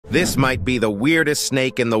This might be the weirdest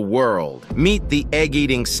snake in the world. Meet the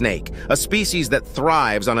egg-eating snake, a species that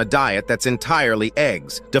thrives on a diet that's entirely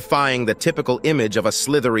eggs, defying the typical image of a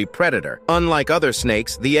slithery predator. Unlike other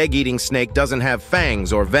snakes, the egg-eating snake doesn't have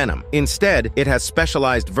fangs or venom. Instead, it has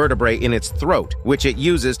specialized vertebrae in its throat, which it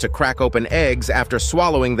uses to crack open eggs after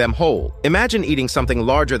swallowing them whole. Imagine eating something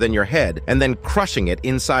larger than your head and then crushing it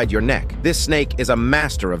inside your neck. This snake is a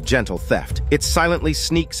master of gentle theft. It silently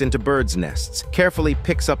sneaks into birds' nests, carefully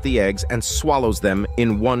picks up the eggs and swallows them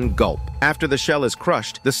in one gulp. After the shell is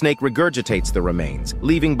crushed, the snake regurgitates the remains,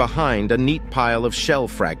 leaving behind a neat pile of shell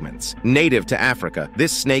fragments. Native to Africa,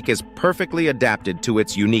 this snake is perfectly adapted to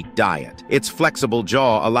its unique diet. Its flexible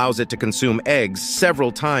jaw allows it to consume eggs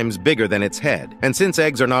several times bigger than its head. And since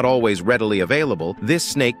eggs are not always readily available, this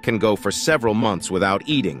snake can go for several months without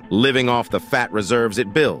eating, living off the fat reserves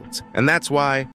it builds. And that's why